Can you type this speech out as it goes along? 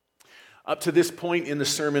Up to this point in the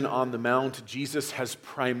Sermon on the Mount, Jesus has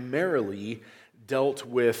primarily dealt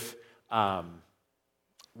with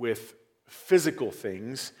physical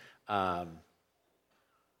things,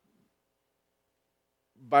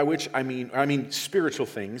 by which I mean spiritual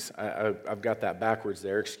things. I've got that backwards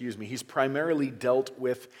there, excuse me. He's primarily dealt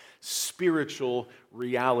with spiritual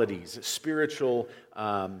realities, spiritual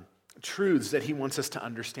truths that he wants us to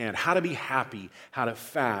understand. How to be happy, how to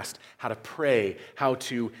fast, how to pray, how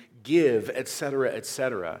to give, etc.,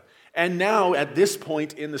 etc. And now, at this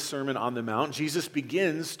point in the Sermon on the Mount, Jesus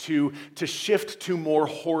begins to shift to more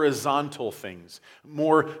horizontal things,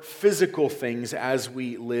 more physical things as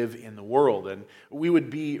we live in the world. And we would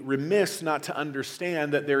be remiss not to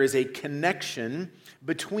understand that there is a connection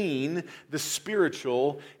between the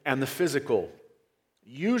spiritual and the physical.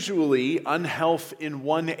 Usually, unhealth in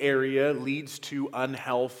one area leads to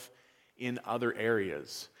unhealth in other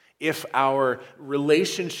areas. If our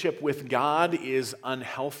relationship with God is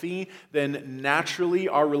unhealthy, then naturally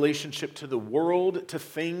our relationship to the world, to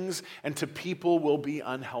things, and to people will be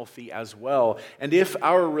unhealthy as well. And if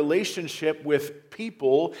our relationship with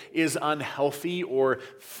people is unhealthy, or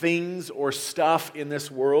things or stuff in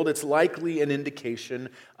this world, it's likely an indication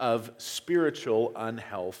of spiritual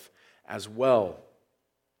unhealth as well.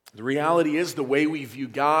 The reality is the way we view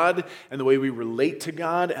God and the way we relate to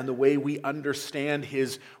God and the way we understand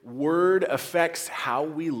His Word affects how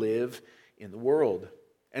we live in the world.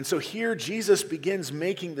 And so here Jesus begins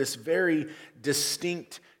making this very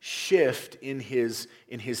distinct shift in his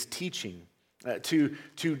teaching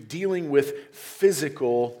to dealing with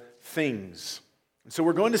physical things. And so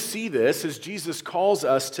we're going to see this as Jesus calls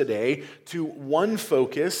us today to one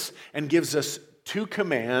focus and gives us two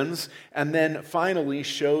commands, and then finally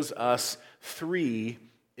shows us three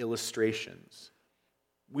illustrations.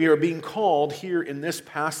 We are being called here in this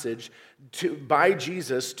passage by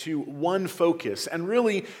Jesus to one focus. And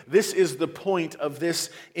really, this is the point of this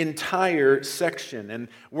entire section. And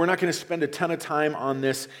we're not going to spend a ton of time on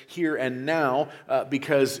this here and now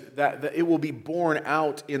because that it will be borne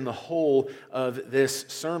out in the whole of this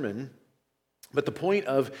sermon. But the point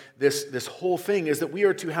of this whole thing is that we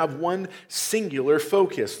are to have one singular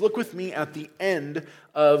focus. Look with me at the end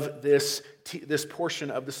of this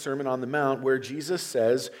portion of the Sermon on the Mount where Jesus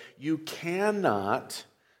says, you cannot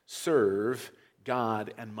serve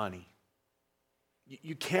God and money.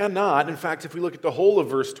 You cannot, in fact, if we look at the whole of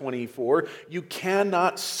verse 24, you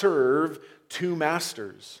cannot serve two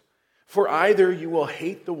masters. For either you will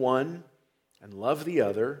hate the one and love the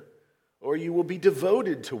other, or you will be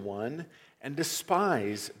devoted to one and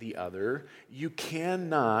despise the other. You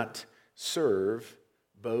cannot serve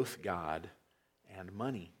both God and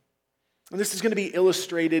money. And this is going to be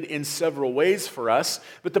illustrated in several ways for us,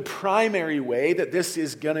 but the primary way that this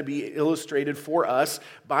is going to be illustrated for us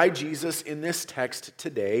by Jesus in this text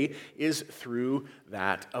today is through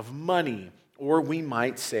that of money, or we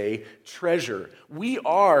might say treasure.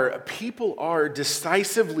 People are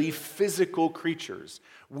decisively physical creatures.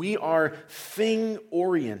 We are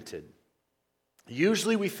thing-oriented.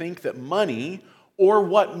 Usually we think that money, or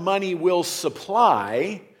what money will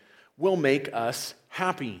supply, will make us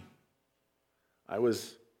happy. I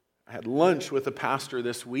had lunch with a pastor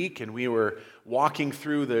this week, and we were walking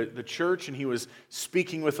through the church, and he was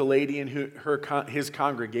speaking with a lady in his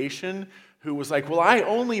congregation who was like, well, I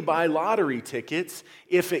only buy lottery tickets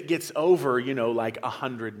if it gets over, like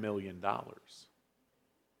 $100 million.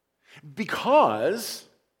 Because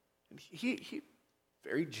he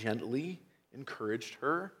very gently encouraged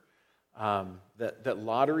her that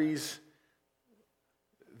lotteries,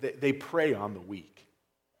 they prey on the weak,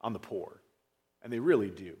 on the poor, and they really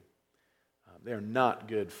do. They are not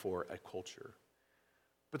good for a culture.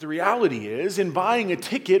 But the reality is, in buying a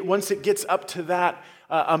ticket, once it gets up to that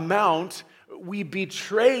amount, we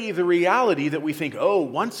betray the reality that we think,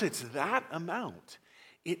 once it's that amount,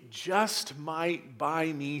 it just might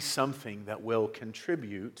buy me something that will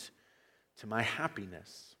contribute to my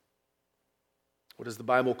happiness. What does the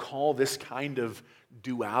Bible call this kind of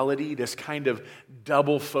duality, this kind of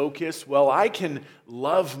double focus? Well, I can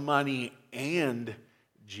love money and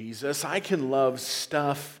Jesus. I can love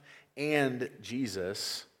stuff and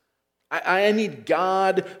Jesus. I need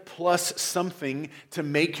God plus something to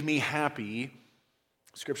make me happy.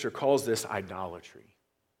 Scripture calls this idolatry.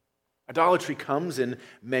 Idolatry comes in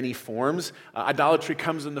many forms. Idolatry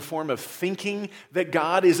comes in the form of thinking that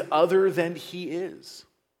God is other than He is.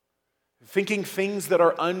 Thinking things that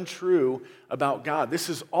are untrue about God. This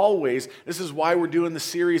is why we're doing the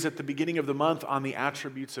series at the beginning of the month on the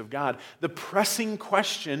attributes of God. The pressing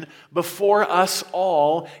question before us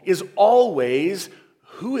all is always,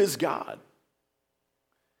 who is God?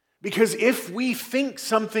 Because if we think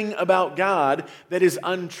something about God that is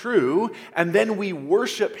untrue, and then we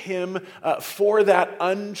worship Him for that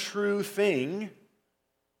untrue thing,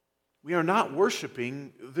 we are not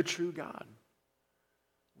worshiping the true God.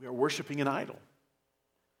 We are worshiping an idol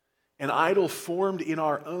formed in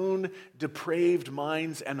our own depraved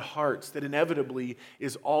minds and hearts that inevitably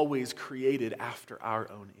is always created after our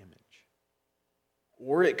own image.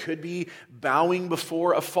 Or it could be bowing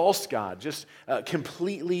before a false god, just a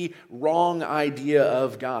completely wrong idea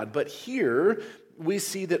of God. But here we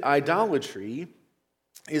see that idolatry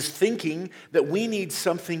is thinking that we need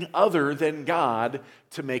something other than God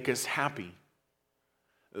to make us happy.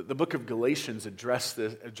 The book of Galatians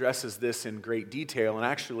addresses this in great detail, and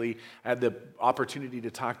actually I had the opportunity to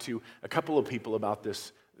talk to a couple of people about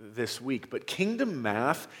this week. But kingdom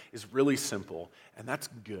math is really simple, and that's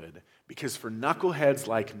good, because for knuckleheads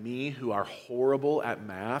like me who are horrible at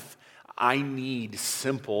math, I need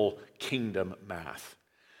simple kingdom math.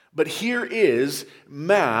 But here is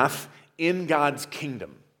math in God's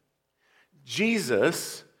kingdom.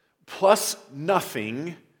 Jesus plus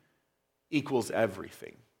nothing equals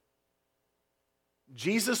everything.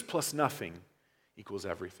 Jesus plus nothing equals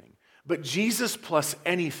everything. But Jesus plus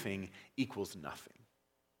anything equals nothing.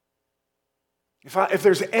 If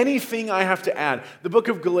there's anything I have to add, the book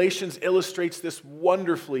of Galatians illustrates this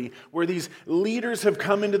wonderfully, where these leaders have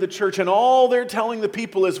come into the church and all they're telling the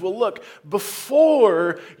people is, well, look,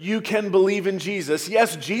 before you can believe in Jesus,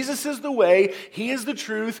 yes, Jesus is the way, He is the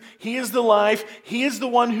truth, He is the life, He is the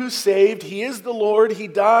one who saved, He is the Lord, He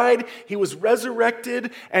died, He was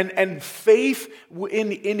resurrected, and faith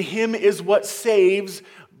in Him is what saves,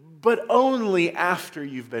 but only after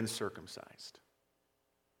you've been circumcised.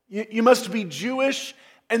 You must be Jewish,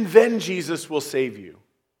 and then Jesus will save you.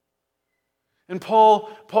 And Paul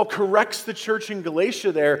corrects the church in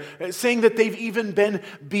Galatia there, saying that they've even been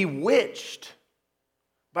bewitched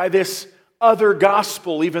by this other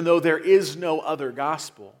gospel, even though there is no other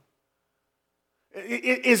gospel.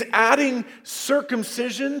 Is adding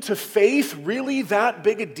circumcision to faith really that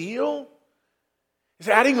big a deal? Is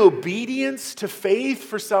adding obedience to faith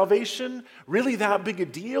for salvation really that big a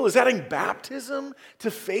deal? Is adding baptism to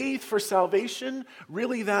faith for salvation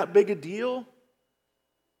really that big a deal?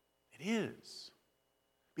 It is.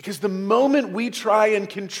 Because the moment we try and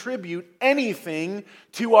contribute anything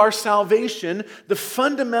to our salvation, the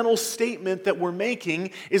fundamental statement that we're making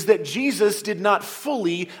is that Jesus did not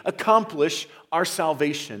fully accomplish our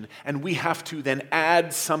salvation, and we have to then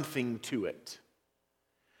add something to it.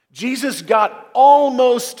 Jesus got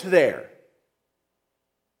almost there,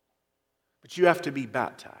 but you have to be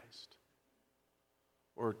baptized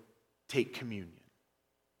or take communion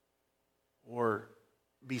or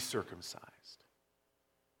be circumcised.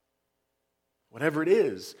 Whatever it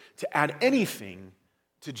is, to add anything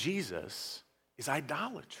to Jesus is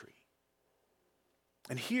idolatry.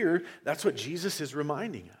 And here, that's what Jesus is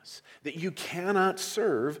reminding us, that you cannot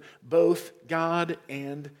serve both God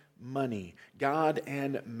and money, God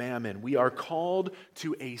and mammon. We are called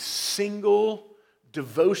to a single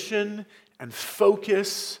devotion and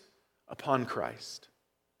focus upon Christ.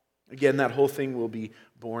 Again, that whole thing will be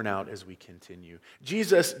borne out as we continue.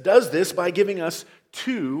 Jesus does this by giving us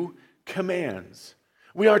two commands.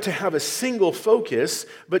 We are to have a single focus,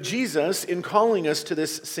 but Jesus, in calling us to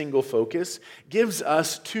this single focus, gives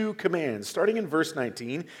us two commands. Starting in verse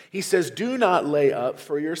 19, He says, "Do not lay up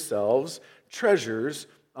for yourselves treasures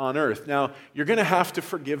on earth." Now, you're going to have to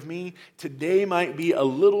forgive me. Today might be a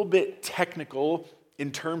little bit technical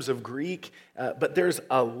in terms of Greek, but there's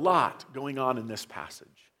a lot going on in this passage.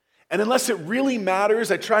 And unless it really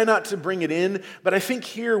matters, I try not to bring it in, but I think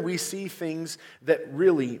here we see things that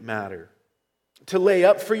really matter. To lay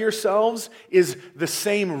up for yourselves is the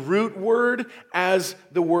same root word as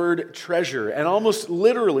the word treasure. And almost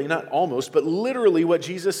literally, not almost, but literally what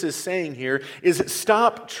Jesus is saying here is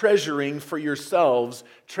stop treasuring for yourselves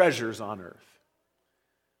treasures on earth.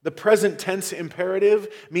 The present tense imperative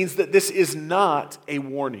means that this is not a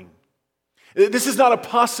warning. This is not a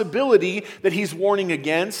possibility that he's warning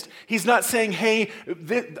against. He's not saying, hey,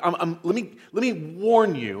 let me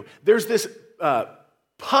warn you. There's this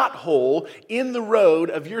pothole in the road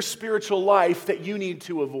of your spiritual life that you need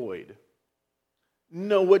to avoid.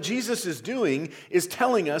 No, what Jesus is doing is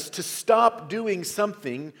telling us to stop doing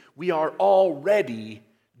something we are already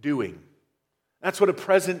doing. That's what a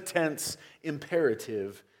present tense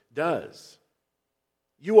imperative does.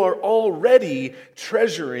 You are already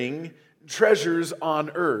treasuring treasures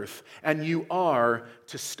on earth, and you are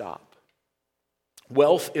to stop.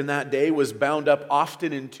 Wealth in that day was bound up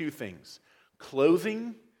often in two things: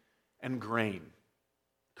 clothing and grain.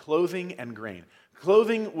 Clothing and grain.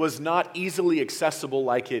 Clothing was not easily accessible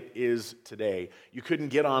like it is today. You couldn't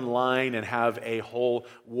get online and have a whole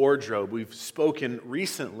wardrobe. We've spoken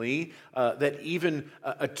recently that even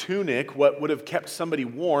a tunic, what would have kept somebody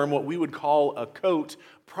warm, what we would call a coat,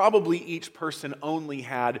 probably each person only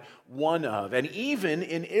had one of. And even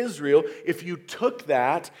in Israel, if you took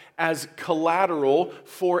that as collateral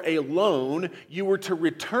for a loan, you were to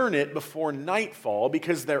return it before nightfall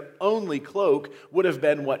because their only cloak would have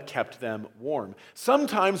been what kept them warm.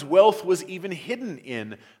 Sometimes wealth was even hidden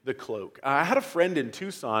in the cloak. I had a friend in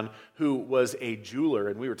Tucson who was a jeweler,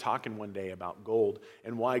 and we were talking one day about gold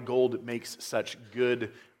and why gold makes such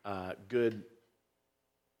good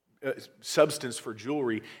substance for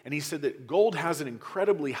jewelry, and he said that gold has an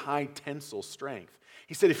incredibly high tensile strength.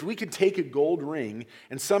 He said if we could take a gold ring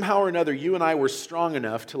and somehow or another you and I were strong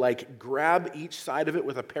enough to grab each side of it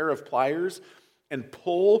with a pair of pliers and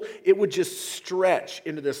pull, it would just stretch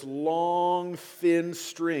into this long, thin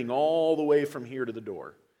string all the way from here to the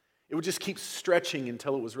door. It would just keep stretching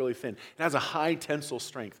until it was really thin. It has a high tensile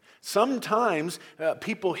strength. Sometimes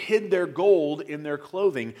people hid their gold in their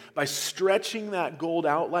clothing by stretching that gold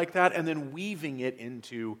out like that and then weaving it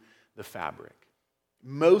into the fabric.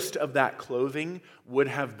 Most of that clothing would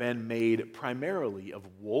have been made primarily of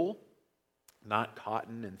wool, not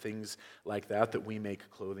cotton and things like that we make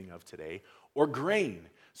clothing of today, or grain.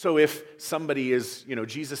 So if somebody is,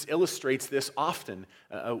 Jesus illustrates this often.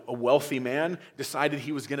 A wealthy man decided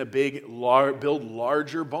he was going to build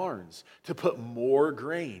larger barns to put more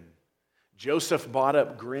grain. Joseph bought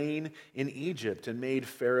up grain in Egypt and made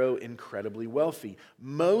Pharaoh incredibly wealthy.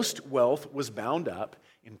 Most wealth was bound up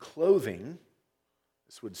in clothing.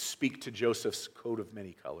 This would speak to Joseph's coat of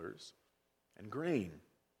many colors, and grain.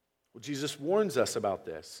 Well, Jesus warns us about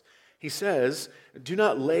this. He says, do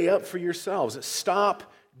not lay up for yourselves.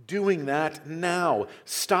 Stop doing that now.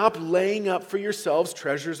 Stop laying up for yourselves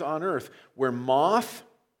treasures on earth, where moth,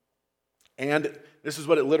 and this is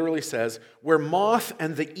what it literally says, where moth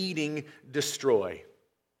and the eating destroy.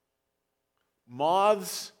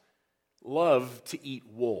 Moths love to eat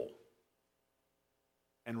wool.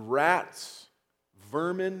 And rats,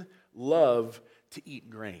 vermin, love to eat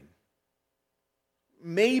grain.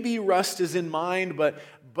 Maybe rust is in mind, but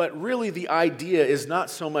really the idea is not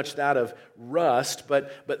so much that of rust,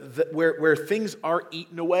 but where things are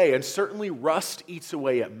eaten away. And certainly rust eats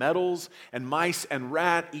away at metals, and mice and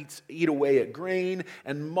rat eat away at grain,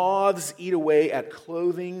 and moths eat away at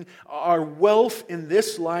clothing. Our wealth in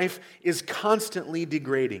this life is constantly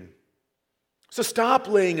degrading. So stop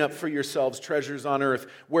laying up for yourselves treasures on earth,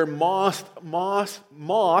 where moth,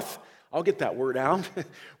 I'll get that word out,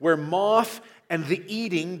 where moth and the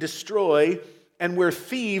eating destroy, and where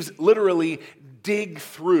thieves literally dig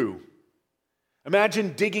through.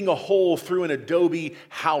 Imagine digging a hole through an adobe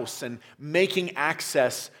house and making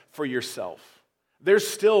access for yourself. There's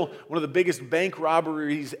still one of the biggest bank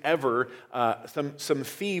robberies ever. Some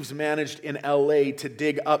thieves managed in LA to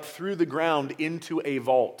dig up through the ground into a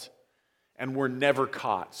vault and were never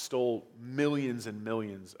caught. Stole millions and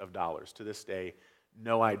millions of dollars. To this day,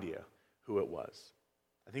 no idea who it was.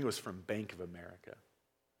 I think it was from Bank of America,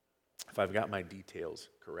 if I've got my details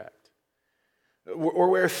correct. Or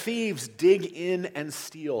where thieves dig in and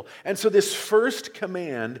steal. And so this first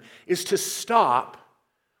command is to stop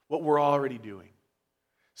what we're already doing.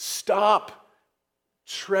 Stop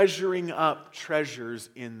treasuring up treasures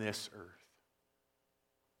in this earth.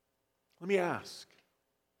 Let me ask,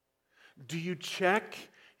 do you check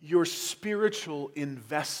your spiritual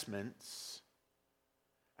investments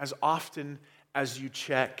as often as you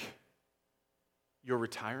check your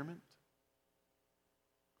retirement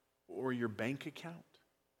or your bank account?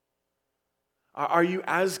 Are you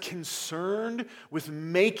as concerned with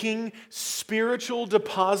making spiritual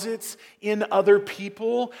deposits in other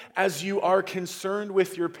people as you are concerned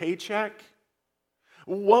with your paycheck?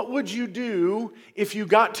 What would you do if you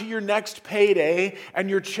got to your next payday and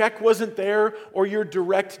your check wasn't there or your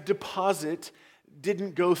direct deposit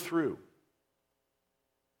didn't go through?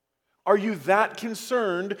 Are you that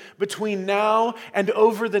concerned between now and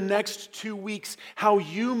over the next 2 weeks how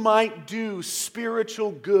you might do spiritual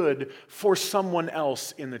good for someone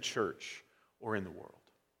else in the church or in the world?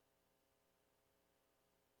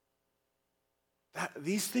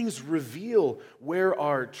 These things reveal where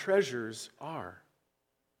our treasures are.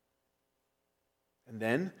 And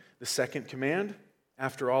then the second command,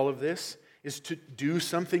 after all of this, is to do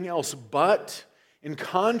something else. But in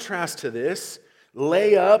contrast to this,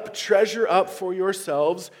 lay up, treasure up for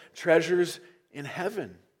yourselves treasures in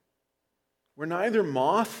heaven, where neither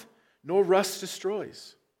moth nor rust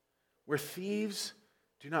destroys, where thieves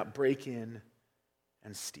do not break in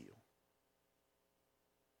and steal.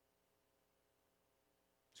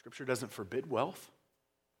 Scripture doesn't forbid wealth.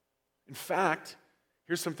 In fact,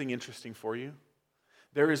 here's something interesting for you.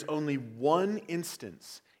 There is only one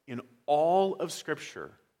instance in all of Scripture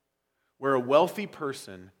where a wealthy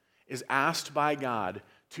person is asked by God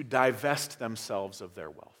to divest themselves of their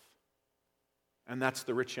wealth. And that's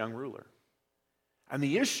the rich young ruler. And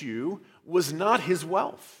the issue was not his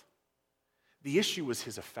wealth. The issue was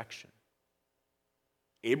his affection.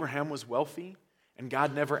 Abraham was wealthy, and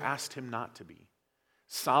God never asked him not to be.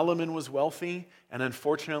 Solomon was wealthy, and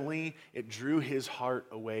unfortunately, it drew his heart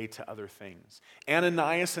away to other things.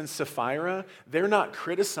 Ananias and Sapphira, they're not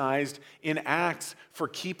criticized in Acts for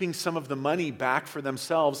keeping some of the money back for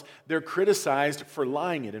themselves. They're criticized for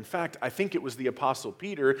lying it. In fact, I think it was the Apostle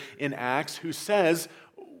Peter in Acts who says,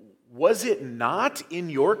 "Was it not in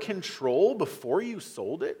your control before you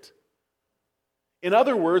sold it?" In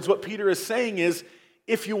other words, what Peter is saying is,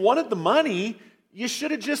 if you wanted the money, you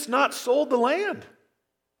should have just not sold the land.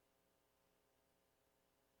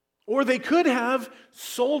 Or they could have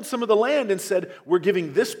sold some of the land and said, we're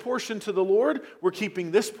giving this portion to the Lord, we're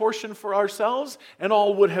keeping this portion for ourselves, and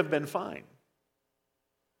all would have been fine.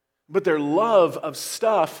 But their love of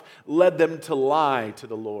stuff led them to lie to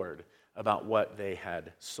the Lord about what they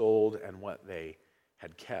had sold and what they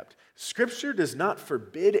had kept. Scripture does not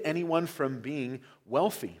forbid anyone from being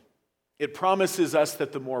wealthy. It promises us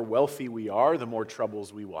that the more wealthy we are, the more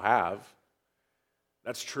troubles we will have.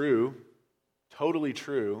 That's true. Totally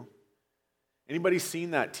true. Anybody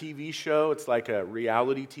seen that TV show? It's like a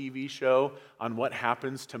reality TV show on what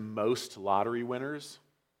happens to most lottery winners.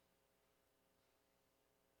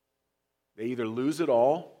 They either lose it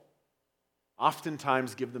all,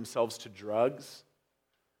 oftentimes give themselves to drugs.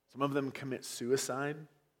 Some of them commit suicide.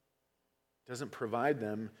 It doesn't provide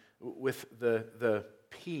them with the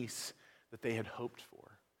peace that they had hoped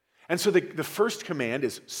for. And so the first command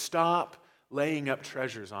is stop laying up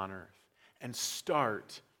treasures on earth and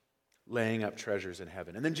start laying up treasures in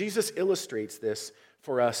heaven. And then Jesus illustrates this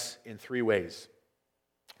for us in three ways: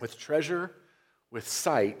 with treasure, with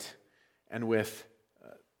sight, and with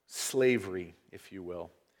slavery, if you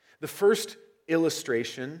will. The first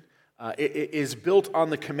illustration is built on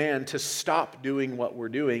the command to stop doing what we're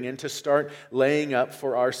doing and to start laying up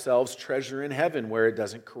for ourselves treasure in heaven where it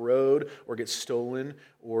doesn't corrode or get stolen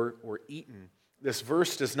or eaten. This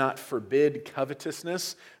verse does not forbid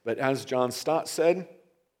covetousness, but as John Stott said,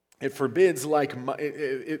 it forbids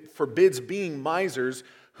being misers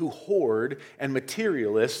who hoard and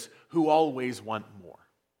materialists who always want more.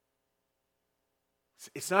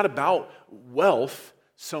 It's not about wealth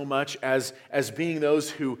so much as being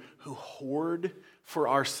those who hoard for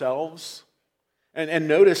ourselves. And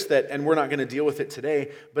notice that, and we're not going to deal with it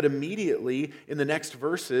today, but immediately in the next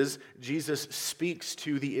verses, Jesus speaks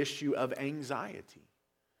to the issue of anxiety,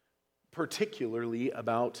 particularly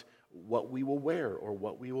about what we will wear or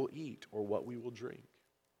what we will eat or what we will drink.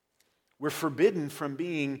 We're forbidden from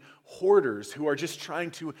being hoarders who are just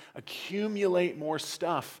trying to accumulate more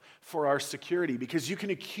stuff for our security, because you can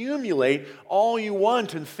accumulate all you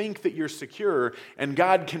want and think that you're secure, and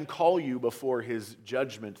God can call you before His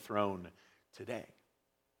judgment throne today.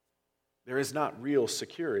 There is not real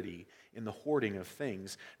security in the hoarding of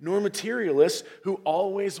things, nor materialists who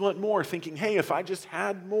always want more, thinking, hey, if I just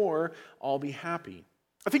had more, I'll be happy.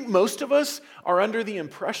 I think most of us are under the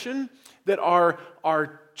impression that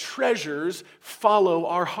our treasures follow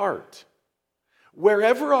our heart.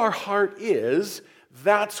 Wherever our heart is,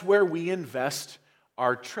 that's where we invest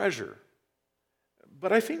our treasure.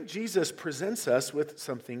 But I think Jesus presents us with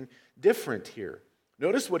something different here.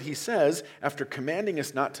 Notice what he says after commanding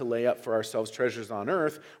us not to lay up for ourselves treasures on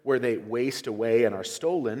earth where they waste away and are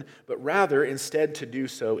stolen, but rather instead to do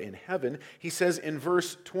so in heaven. He says in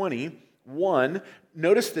verse 21,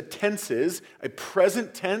 notice the tenses, a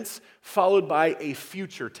present tense followed by a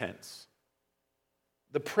future tense.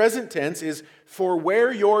 The present tense is for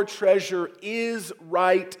where your treasure is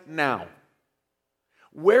right now.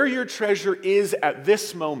 Where your treasure is at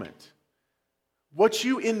this moment. What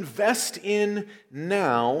you invest in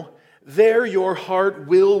now, there your heart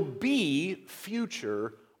will be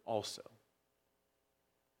future also.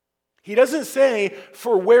 He doesn't say,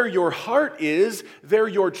 for where your heart is, there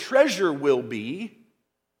your treasure will be.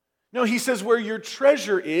 No, he says, where your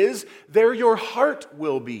treasure is, there your heart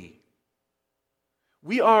will be.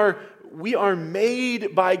 We are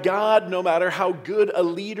made by God, no matter how good a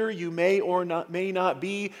leader you may not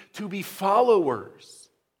be, to be followers.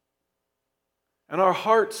 And our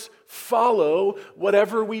hearts follow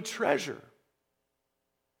whatever we treasure.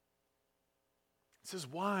 This is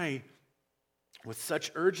why, with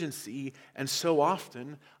such urgency and so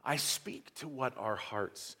often, I speak to what our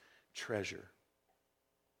hearts treasure.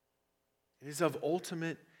 It is of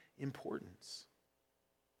ultimate importance.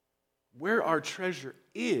 Where our treasure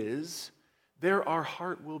is, there our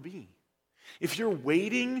heart will be. If you're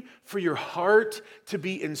waiting for your heart to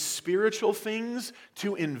be in spiritual things,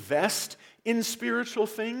 to invest in spiritual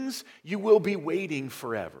things, you will be waiting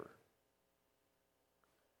forever.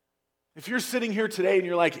 If you're sitting here today and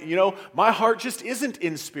you're like, my heart just isn't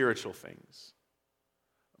in spiritual things.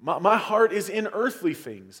 My heart is in earthly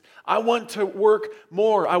things. I want to work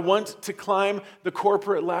more. I want to climb the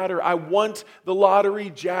corporate ladder. I want the lottery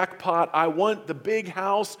jackpot. I want the big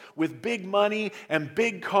house with big money and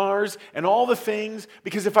big cars and all the things,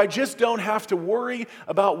 because if I just don't have to worry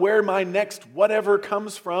about where my next whatever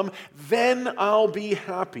comes from, then I'll be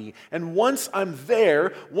happy. And once I'm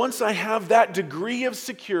there, once I have that degree of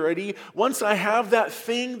security, once I have that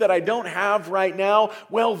thing that I don't have right now,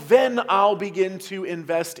 well, then I'll begin to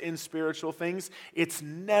invest in spiritual things. It's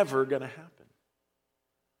never going to happen.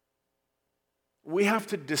 We have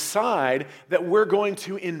to decide that we're going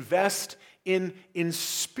to invest in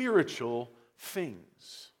spiritual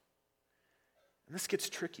things. And this gets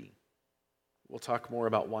tricky. We'll talk more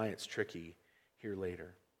about why it's tricky here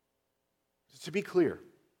later. To be clear,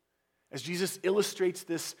 as Jesus illustrates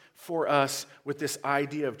this for us with this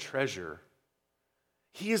idea of treasure,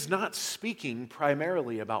 he is not speaking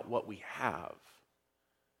primarily about what we have.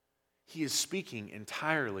 He is speaking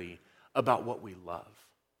entirely about what we love.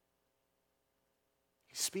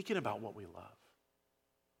 He's speaking about what we love.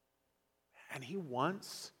 And he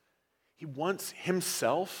wants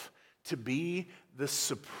himself to be the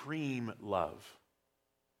supreme love.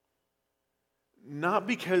 Not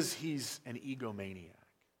because he's an egomaniac,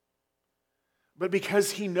 but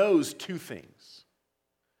because he knows two things.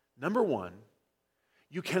 Number one,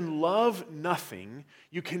 you can love nothing,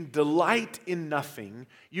 you can delight in nothing,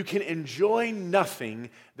 you can enjoy nothing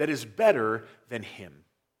that is better than him.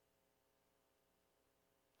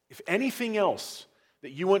 If anything else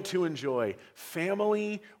that you want to enjoy,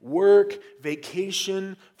 family, work,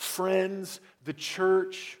 vacation, friends, the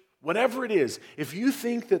church, whatever it is, if you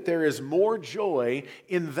think that there is more joy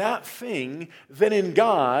in that thing than in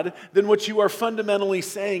God, then what you are fundamentally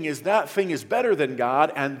saying is that thing is better than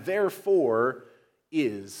God and therefore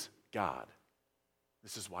is God.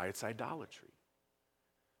 This is why it's idolatry.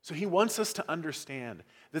 So he wants us to understand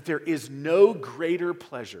that there is no greater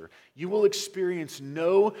pleasure. You will experience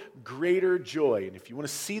no greater joy. And if you want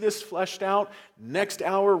to see this fleshed out, next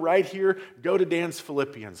hour right here, go to Dan's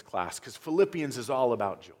Philippians class, because Philippians is all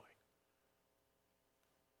about joy.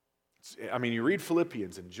 You read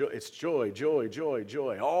Philippians and it's joy, joy, joy,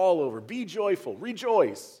 joy, all over. Be joyful,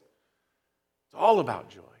 rejoice. It's all about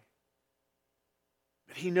joy.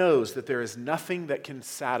 But he knows that there is nothing that can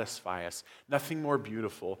satisfy us, nothing more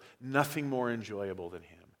beautiful, nothing more enjoyable than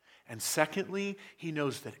him. And secondly, he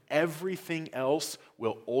knows that everything else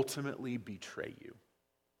will ultimately betray you.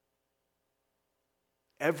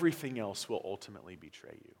 Everything else will ultimately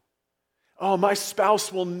betray you. Oh, my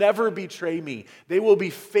spouse will never betray me. They will be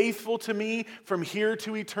faithful to me from here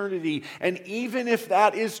to eternity. And even if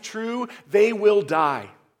that is true, they will die.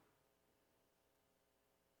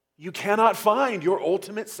 You cannot find your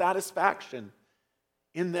ultimate satisfaction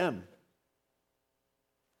in them.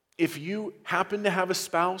 If you happen to have a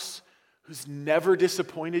spouse who's never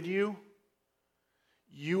disappointed you,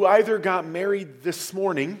 you either got married this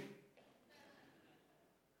morning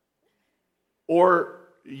or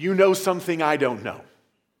you know something I don't know.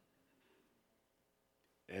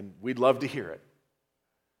 And we'd love to hear it.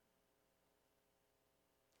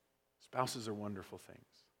 Spouses are wonderful things,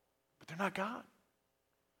 but they're not God.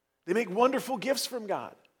 They make wonderful gifts from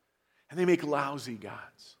God, and they make lousy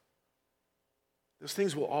gods. Those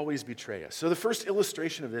things will always betray us. So the first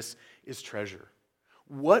illustration of this is treasure.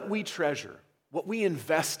 What we treasure, what we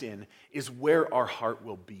invest in, is where our heart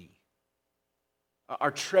will be.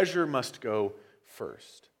 Our treasure must go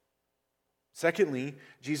first. Secondly,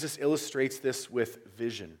 Jesus illustrates this with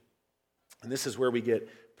vision. And this is where we get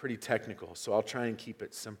pretty technical, so I'll try and keep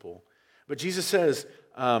it simple. But Jesus says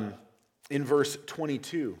in verse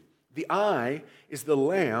 22, the eye is the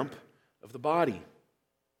lamp of the body.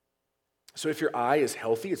 So if your eye is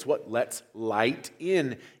healthy, it's what lets light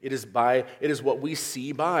in. It is what we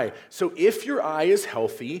see by. So if your eye is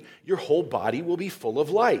healthy, your whole body will be full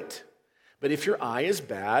of light. But if your eye is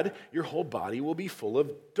bad, your whole body will be full of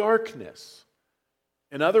darkness.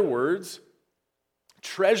 In other words,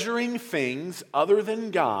 treasuring things other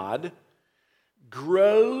than God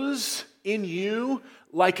grows in you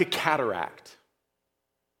like a cataract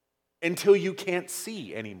until you can't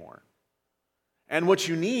see anymore. And what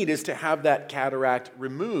you need is to have that cataract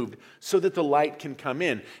removed so that the light can come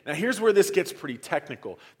in. Now, here's where this gets pretty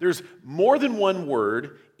technical. There's more than one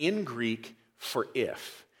word in Greek for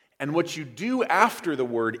if. And what you do after the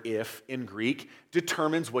word if in Greek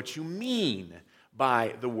determines what you mean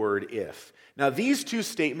by the word if. Now, these two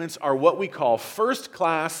statements are what we call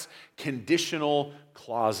first-class conditional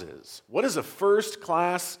clauses. What is a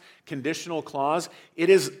first-class conditional clause? It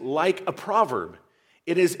is like a proverb.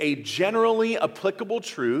 It is a generally applicable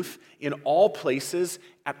truth in all places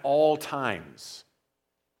at all times.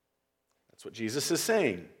 That's what Jesus is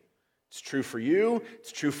saying. It's true for you,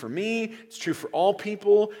 it's true for me, it's true for all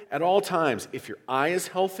people at all times. If your eye is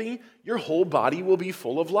healthy, your whole body will be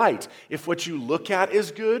full of light. If what you look at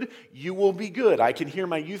is good, you will be good. I can hear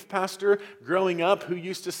my youth pastor growing up who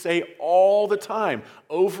used to say all the time,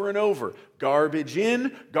 over and over, garbage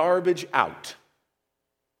in, garbage out.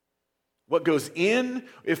 What goes in,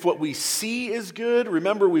 if what we see is good,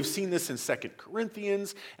 remember we've seen this in 2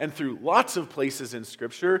 Corinthians and through lots of places in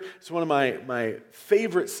Scripture. It's one of my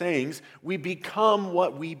favorite sayings, we become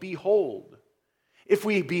what we behold. If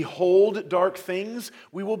we behold dark things,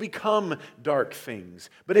 we will become dark things.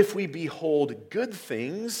 But if we behold good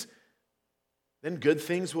things, then good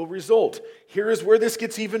things will result. Here is where this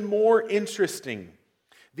gets even more interesting.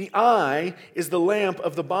 The eye is the lamp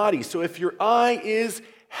of the body. So if your eye is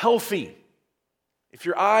healthy, if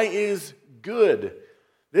your eye is good,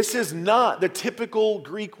 this is not the typical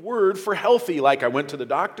Greek word for healthy, like I went to the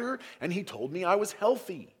doctor and he told me I was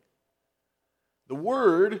healthy. The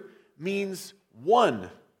word means one,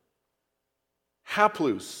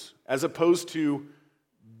 haplous, as opposed to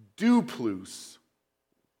duplus,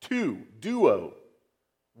 two, duo,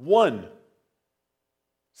 one,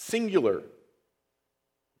 singular.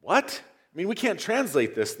 What? I mean, we can't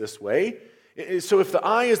translate this way. So if the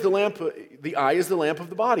eye is the lamp of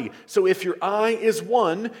the body. So if your eye is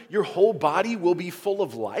one, your whole body will be full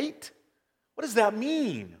of light? What does that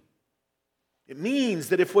mean? It means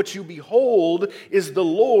that if what you behold is the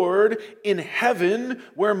Lord in heaven,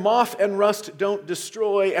 where moth and rust don't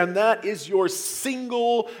destroy, and that is your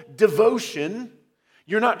single devotion,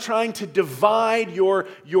 you're not trying to divide your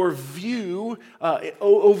view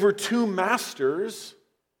over two masters.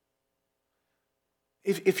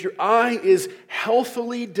 If your eye is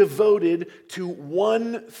healthily devoted to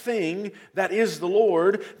one thing, that is the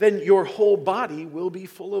Lord, then your whole body will be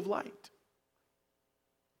full of light.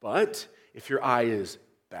 But if your eye is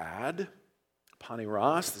bad,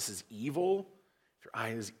 paneros, this is evil. If your eye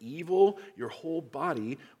is evil, your whole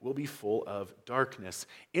body will be full of darkness.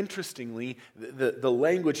 Interestingly, the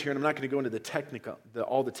language here, and I'm not going to go into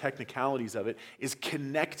all the technicalities of it, is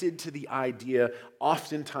connected to the idea,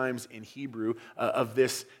 oftentimes in Hebrew, of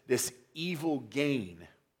this evil gain.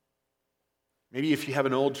 Maybe if you have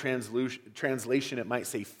an old translation, it might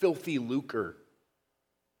say filthy lucre.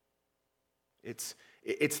 It's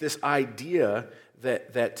this idea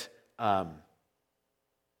that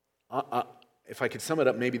if I could sum it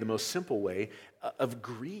up maybe the most simple way, of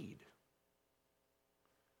greed.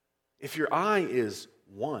 If your eye is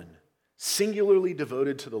one, singularly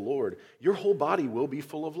devoted to the Lord, your whole body will be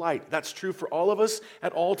full of light. That's true for all of us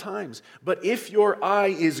at all times. But if your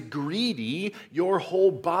eye is greedy, your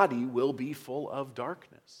whole body will be full of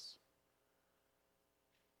darkness.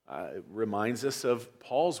 It reminds us of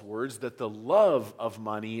Paul's words that the love of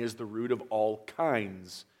money is the root of all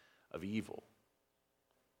kinds of evil.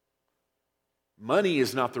 Money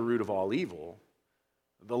is not the root of all evil.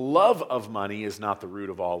 The love of money is not the root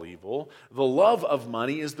of all evil. The love of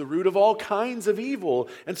money is the root of all kinds of evil.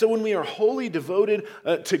 And so when we are wholly devoted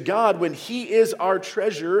to God, when He is our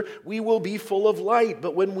treasure, we will be full of light.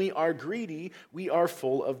 But when we are greedy, we are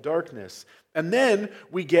full of darkness. And then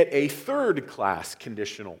we get a third-class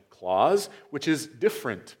conditional clause, which is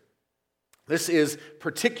different. This is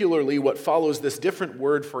particularly what follows this different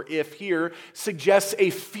word for if here, suggests a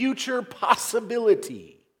future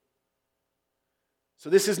possibility. So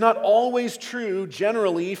this is not always true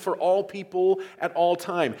generally for all people at all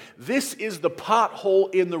time. This is the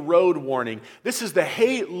pothole in the road warning. This is the,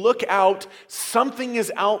 hey, look out, something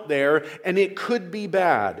is out there and it could be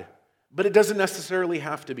bad. But it doesn't necessarily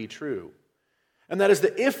have to be true. And that is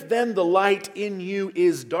that if then the light in you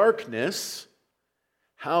is darkness,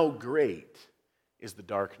 how great is the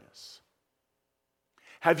darkness?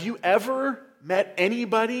 Have you ever met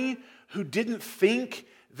anybody who didn't think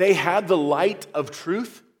they had the light of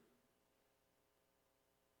truth?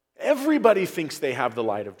 Everybody thinks they have the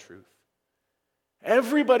light of truth.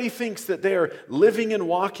 Everybody thinks that they are living and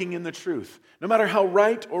walking in the truth, no matter how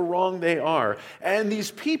right or wrong they are. And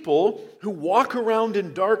these people who walk around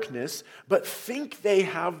in darkness but think they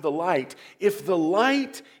have the light, if the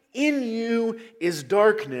light in you is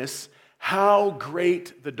darkness, how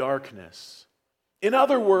great the darkness. In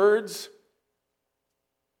other words,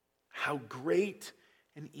 how great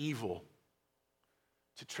and evil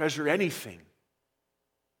to treasure anything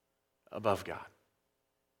above God.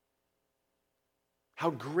 How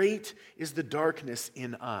great is the darkness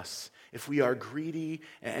in us if we are greedy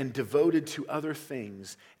and devoted to other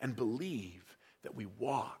things and believe that we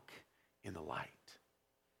walk in the light.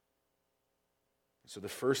 So the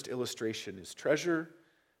first illustration is treasure,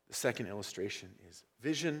 the second illustration is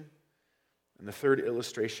vision, and the third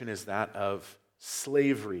illustration is that of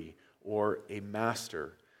slavery or a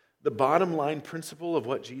master. The bottom line principle of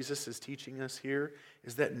what Jesus is teaching us here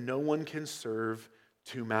is that no one can serve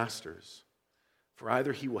two masters. For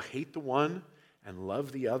either he will hate the one and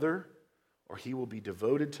love the other, or he will be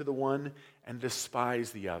devoted to the one and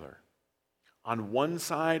despise the other. On one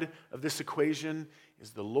side of this equation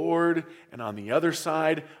is the Lord, and on the other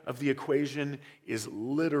side of the equation is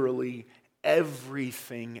literally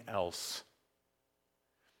everything else.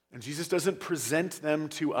 And Jesus doesn't present them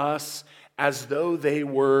to us as though they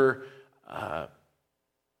were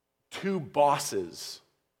two bosses.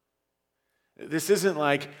 This isn't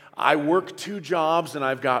like I work two jobs and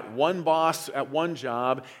I've got one boss at one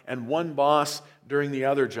job and one boss during the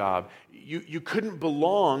other job. You couldn't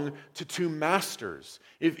belong to two masters.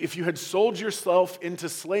 If you had sold yourself into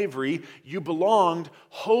slavery, you belonged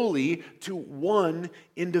wholly to one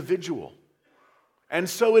individual. And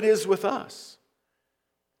so it is with us.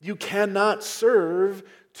 You cannot serve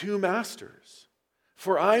two masters.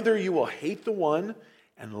 For either you will hate the one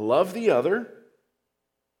and love the other,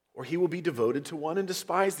 or he will be devoted to one and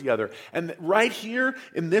despise the other. And right here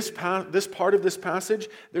in this part of this passage,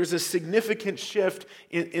 there's a significant shift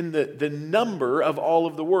in the number of all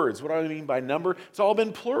of the words. What do I mean by number? It's all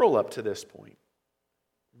been plural up to this point.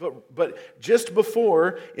 But just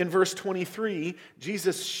before, in verse 23,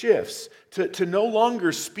 Jesus shifts to no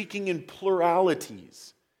longer speaking in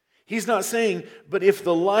pluralities. He's not saying, but if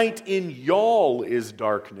the light in y'all is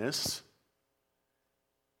darkness,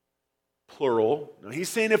 plural. No, he's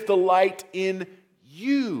saying if the light in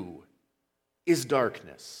you is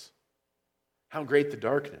darkness, how great the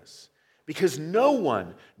darkness. Because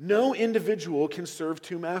no individual can serve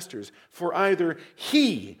two masters. For either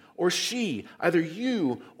he or she, either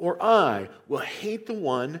you or I, will hate the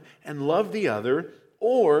one and love the other,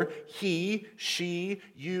 or he, she,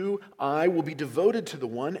 you, I will be devoted to the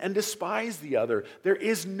one and despise the other. There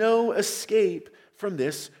is no escape from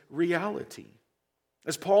this reality.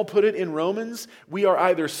 As Paul put it in Romans, we are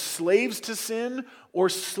either slaves to sin or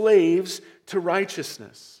slaves to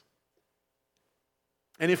righteousness.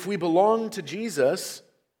 And if we belong to Jesus,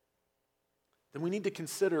 then we need to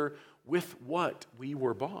consider with what we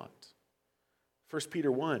were bought. 1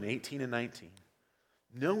 Peter 1, 18 and 19.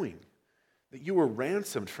 Knowing that you were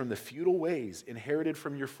ransomed from the futile ways inherited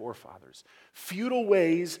from your forefathers. Futile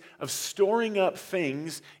ways of storing up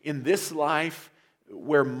things in this life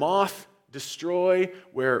where moth destroy,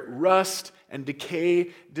 where rust and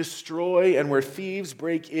decay destroy, and where thieves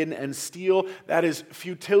break in and steal. That is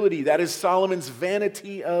futility. That is Solomon's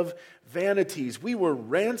vanity of vanities. We were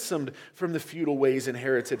ransomed from the futile ways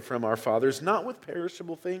inherited from our fathers, not with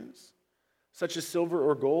perishable things, such as silver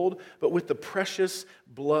or gold, but with the precious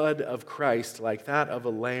blood of Christ, like that of a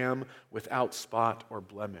lamb without spot or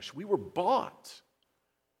blemish. We were bought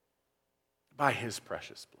by his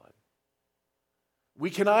precious blood. We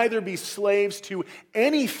can either be slaves to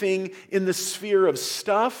anything in the sphere of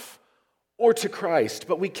stuff or to Christ,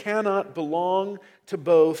 but we cannot belong to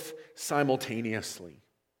both simultaneously.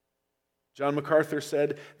 John MacArthur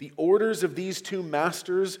said, "The orders of these two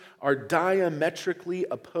masters are diametrically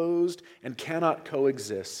opposed and cannot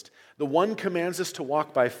coexist. The one commands us to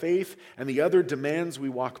walk by faith, and the other demands we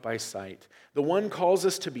walk by sight. The one calls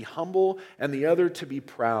us to be humble, and the other to be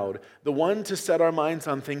proud. The one to set our minds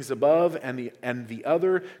on things above, and the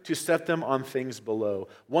other to set them on things below.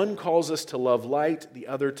 One calls us to love light, the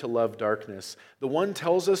other to love darkness. The one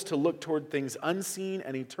tells us to look toward things unseen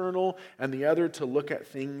and eternal, and the other to look at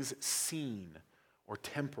things seen or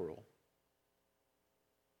temporal."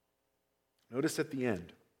 Notice at the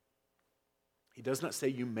end, he does not say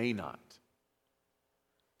you may not.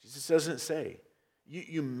 Jesus doesn't say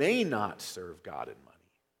you may not serve God and money.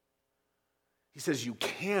 He says you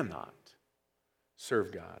cannot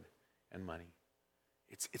serve God and money.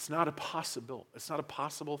 It's not a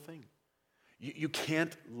possible thing. You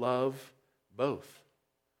can't love both.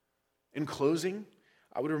 In closing,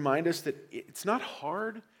 I would remind us that it's not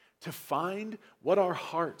hard to find what our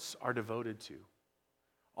hearts are devoted to.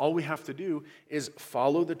 All we have to do is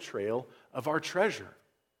follow the trail of our treasure.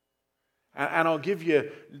 And I'll give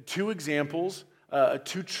you two examples,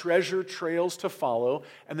 two treasure trails to follow,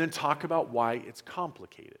 and then talk about why it's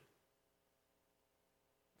complicated.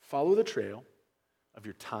 Follow the trail of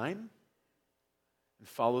your time and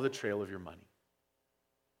follow the trail of your money.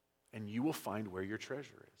 And you will find where your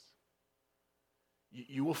treasure is.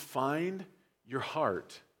 You will find your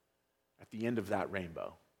heart at the end of that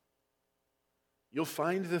rainbow. You'll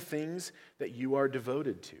find the things that you are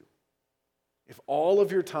devoted to. If all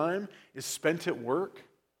of your time is spent at work,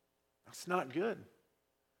 that's not good.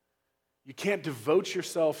 You can't devote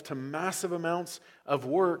yourself to massive amounts of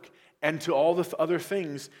work and to all the other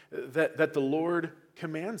things that the Lord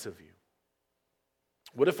commands of you.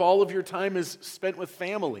 What if all of your time is spent with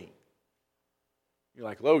family? You're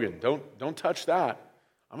like, Logan, don't touch that.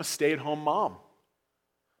 I'm a stay-at-home mom.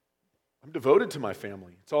 I'm devoted to my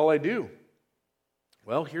family. It's all I do.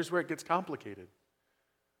 Well, here's where it gets complicated.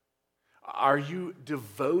 Are you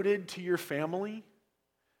devoted to your family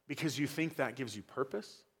because you think that gives you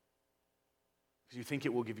purpose? Because you think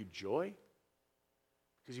it will give you joy?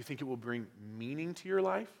 Because you think it will bring meaning to your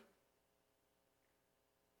life?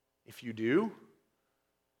 If you do,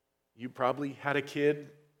 you probably had a kid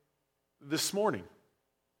this morning.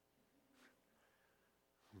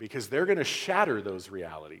 Because they're going to shatter those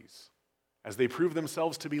realities as they prove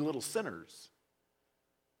themselves to be little sinners.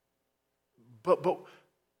 But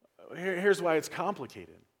here's why it's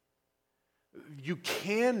complicated. You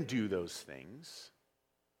can do those things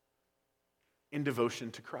in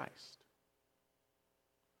devotion to Christ.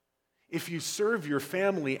 If you serve your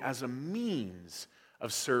family as a means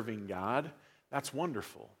of serving God, that's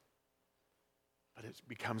wonderful. But it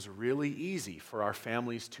becomes really easy for our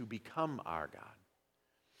families to become our God.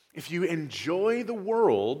 If you enjoy the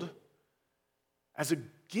world as a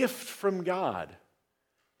gift from God,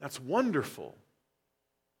 that's wonderful.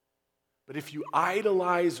 But if you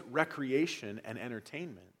idolize recreation and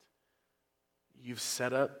entertainment, you've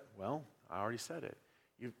set up, well, I already said it,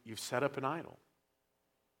 you've set up an idol.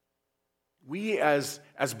 We as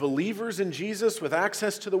believers in Jesus with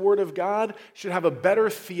access to the Word of God should have a better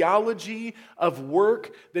theology of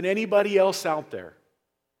work than anybody else out there.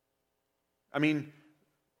 I mean,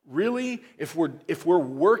 really, if we're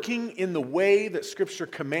working in the way that Scripture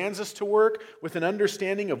commands us to work with an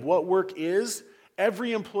understanding of what work is,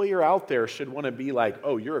 every employer out there should want to be like,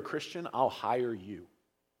 oh, you're a Christian? I'll hire you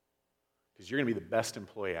because you're going to be the best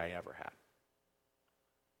employee I ever had.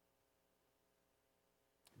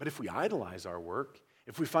 But if we idolize our work,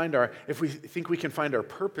 if we think we can find our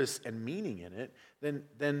purpose and meaning in it,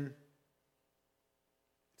 then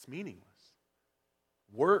it's meaningless.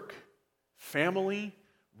 Work, family,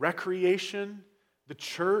 recreation, the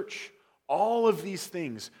church, all of these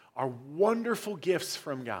things are wonderful gifts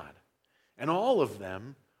from God. And all of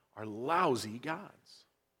them are lousy gods.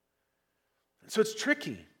 So it's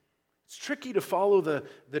tricky. It's tricky to follow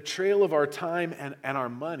the trail of our time and our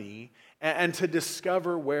money and to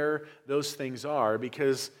discover where those things are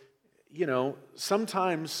because,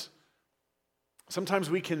 sometimes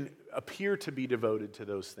we can appear to be devoted to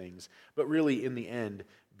those things, but really in the end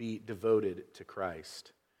be devoted to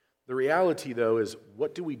Christ. The reality, though, is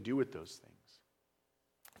what do we do with those things?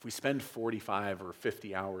 If we spend 45 or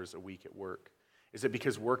 50 hours a week at work, is it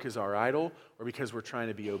because work is our idol or because we're trying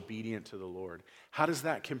to be obedient to the Lord? How does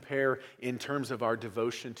that compare in terms of our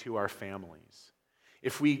devotion to our families?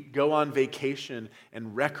 If we go on vacation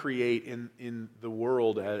and recreate in the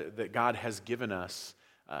world that God has given us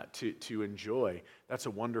to enjoy, that's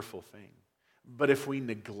a wonderful thing. But if we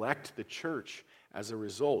neglect the church as a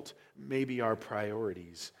result, maybe our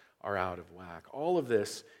priorities are out of whack. All of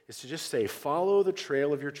this is to just say, follow the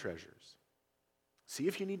trail of your treasures. See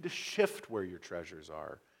if you need to shift where your treasures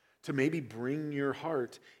are to maybe bring your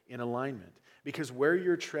heart in alignment. Because where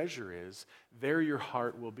your treasure is, there your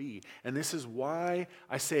heart will be. And this is why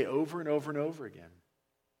I say over and over and over again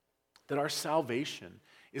that our salvation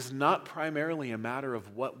is not primarily a matter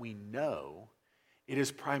of what we know. It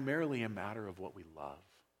is primarily a matter of what we love.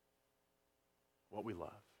 What we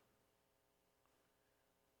love.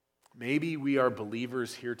 Maybe we are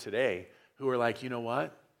believers here today who are like, you know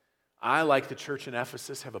what? I, like the church in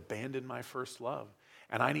Ephesus, have abandoned my first love,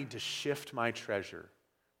 and I need to shift my treasure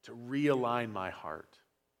to realign my heart.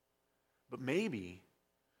 But maybe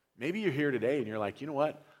you're here today and you're like, you know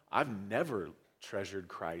what? I've never treasured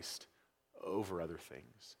Christ over other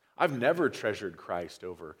things. I've never treasured Christ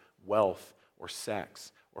over wealth or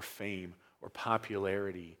sex or fame or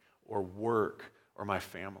popularity or work or my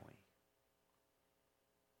family.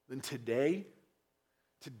 then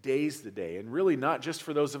today's the day. And really not just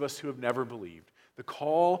for those of us who have never believed. The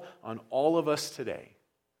call on all of us today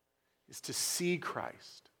is to see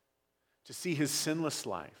Christ, to see his sinless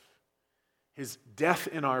life, his death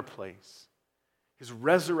in our place, his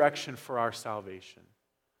resurrection for our salvation,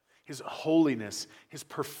 his holiness, his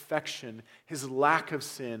perfection, his lack of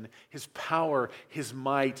sin, his power, his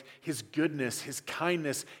might, his goodness, his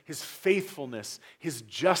kindness, his faithfulness, his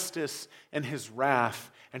justice, and his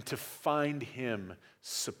wrath, and to find him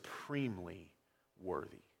supremely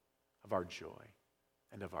worthy of our joy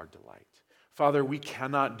and of our delight. Father, we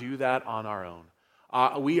cannot do that on our own.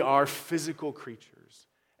 We are physical creatures,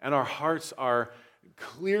 and our hearts are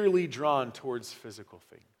clearly drawn towards physical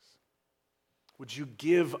things. Would you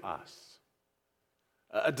give us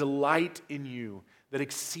a delight in you that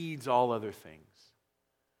exceeds all other things?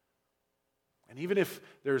 And even if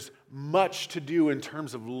there's much to do in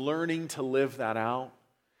terms of learning to live that out,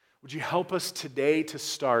 would you help us today to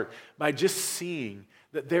start by just seeing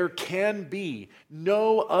that there can be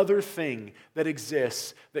no other thing that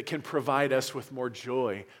exists that can provide us with more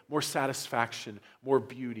joy, more satisfaction, more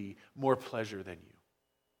beauty, more pleasure than you.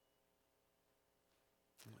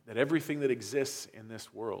 That everything that exists in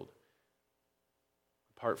this world,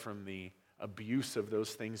 apart from the abuse of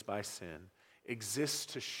those things by sin, exists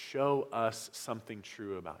to show us something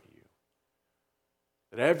true about you.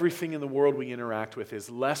 That everything in the world we interact with is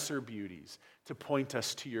lesser beauties to point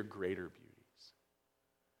us to your greater beauties.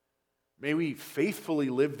 May we faithfully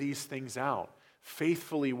live these things out,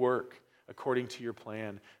 faithfully work according to your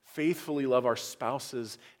plan, faithfully love our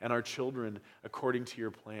spouses and our children according to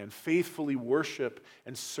your plan, faithfully worship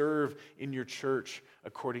and serve in your church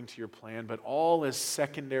according to your plan, but all as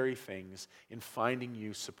secondary things in finding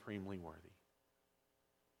you supremely worthy.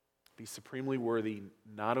 Be supremely worthy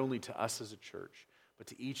not only to us as a church, but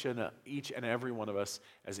to each and every one of us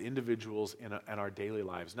as individuals in our daily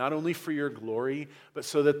lives. Not only for your glory, but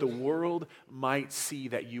so that the world might see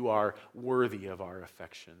that you are worthy of our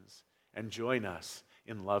affections and join us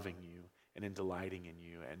in loving you and in delighting in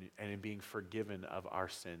you and in being forgiven of our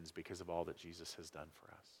sins because of all that Jesus has done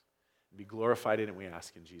for us. Be glorified in it, we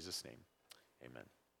ask in Jesus' name. Amen.